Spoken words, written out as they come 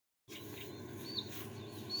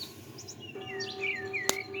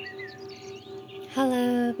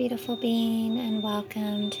Hello, beautiful being, and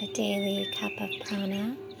welcome to Daily Cup of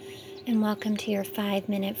Prana, and welcome to your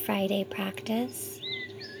 5-minute Friday practice.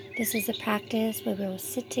 This is a practice where we will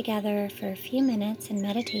sit together for a few minutes in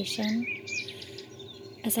meditation,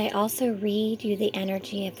 as I also read you the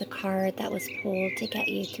energy of the card that was pulled to get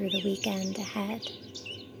you through the weekend ahead.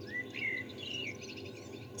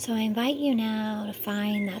 So I invite you now to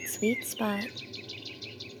find that sweet spot,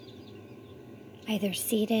 either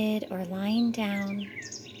seated or lying down,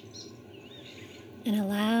 and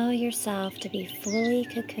allow yourself to be fully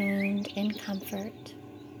cocooned in comfort,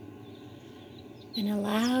 and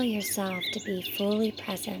allow yourself to be fully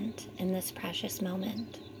present in this precious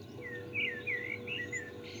moment.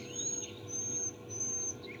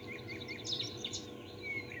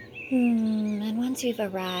 And once you've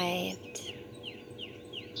arrived,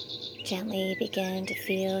 gently begin to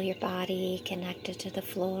feel your body connected to the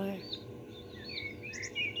floor.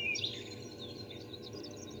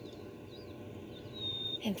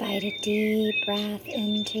 Invite a deep breath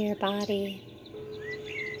into your body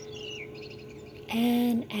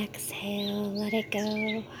and exhale, let it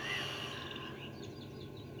go.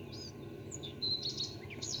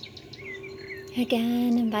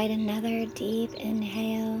 Again, invite another deep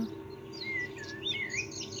inhale.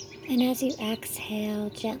 And as you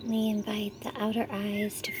exhale, gently invite the outer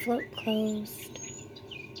eyes to float closed,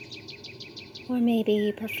 or maybe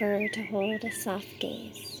you prefer to hold a soft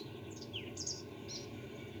gaze.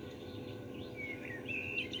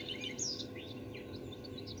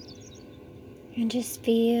 And just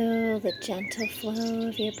feel the gentle flow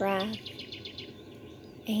of your breath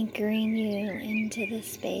anchoring you into the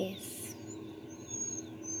space.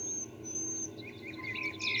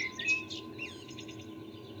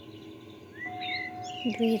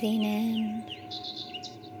 Breathing in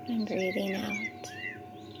and breathing out.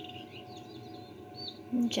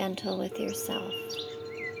 And gentle with yourself.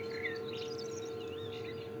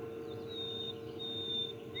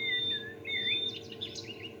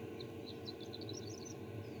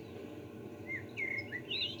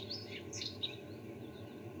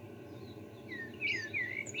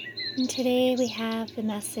 And today we have the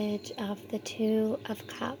message of the Two of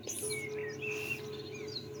Cups.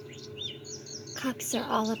 Cups are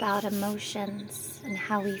all about emotions and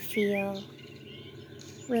how we feel,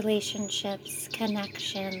 relationships,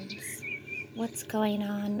 connections, what's going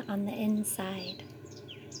on the inside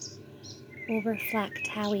will reflect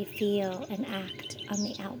how we feel and act on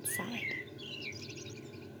the outside.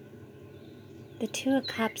 The Two of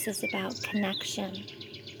Cups is about connection,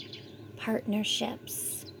 partnerships,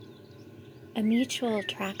 a mutual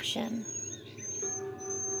attraction.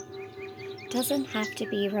 It doesn't have to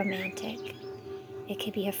be romantic. It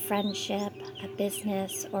could be a friendship, a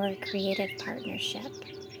business, or a creative partnership.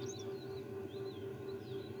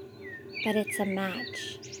 But it's a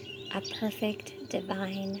match, a perfect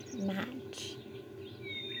divine match.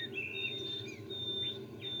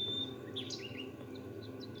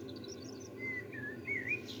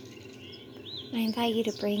 I invite you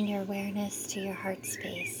to bring your awareness to your heart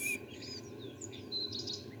space.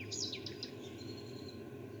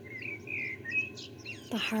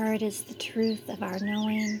 The heart is the truth of our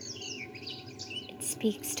knowing. It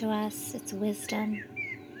speaks to us, it's wisdom.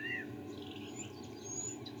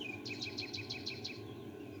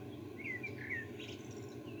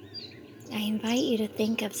 I invite you to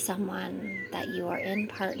think of someone that you are in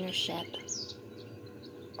partnership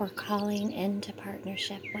or calling into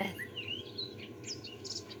partnership with.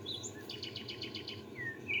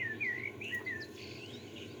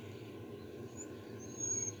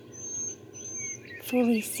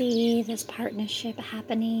 Fully see this partnership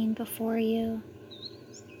happening before you.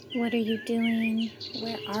 What are you doing?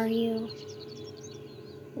 Where are you?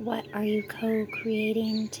 What are you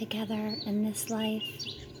co-creating together in this life?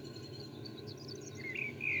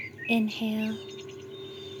 Inhale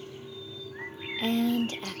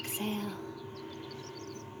and exhale.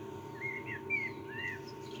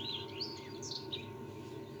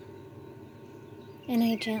 And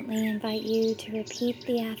I gently invite you to repeat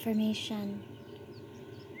the affirmation.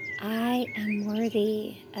 I am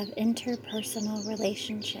worthy of interpersonal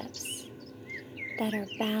relationships that are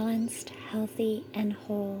balanced, healthy, and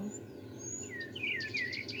whole.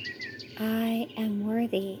 I am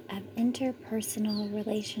worthy of interpersonal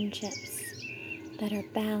relationships that are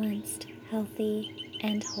balanced, healthy,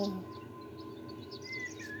 and whole.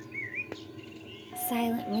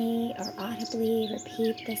 Silently or audibly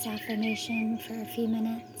repeat this affirmation for a few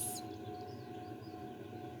minutes.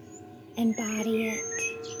 Embody it,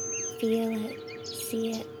 feel it,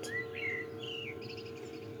 see it.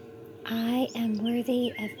 I am worthy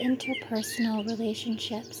of interpersonal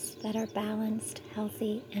relationships that are balanced,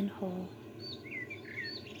 healthy, and whole.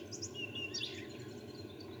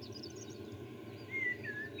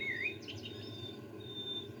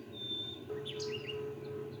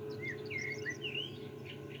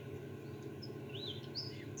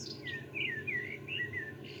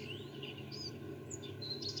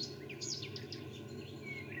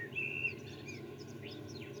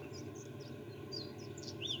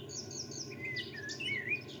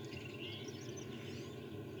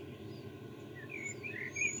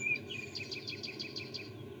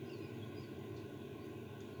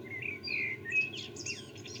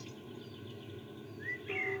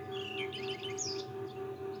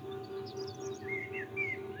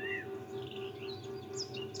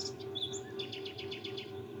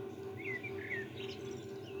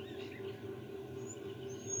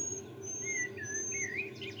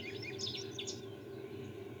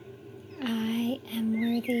 I am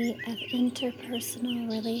worthy of interpersonal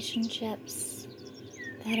relationships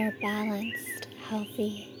that are balanced,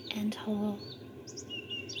 healthy, and whole.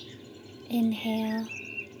 Inhale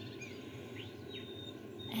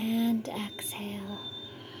and exhale,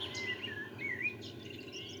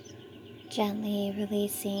 gently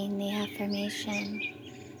releasing the affirmation.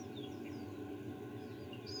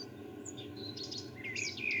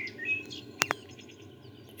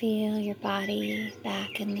 Feel your body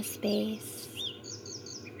back in the space.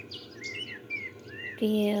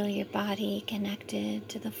 Feel your body connected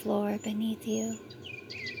to the floor beneath you,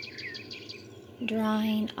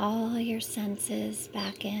 drawing all your senses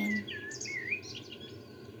back in.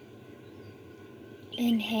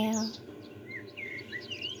 Inhale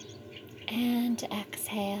and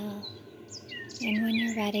exhale. And when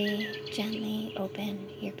you're ready, gently open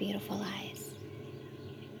your beautiful eyes.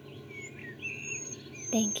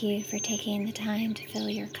 Thank you for taking the time to fill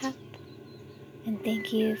your cup, and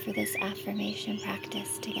thank you for this affirmation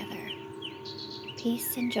practice together.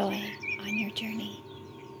 Peace and joy on your journey.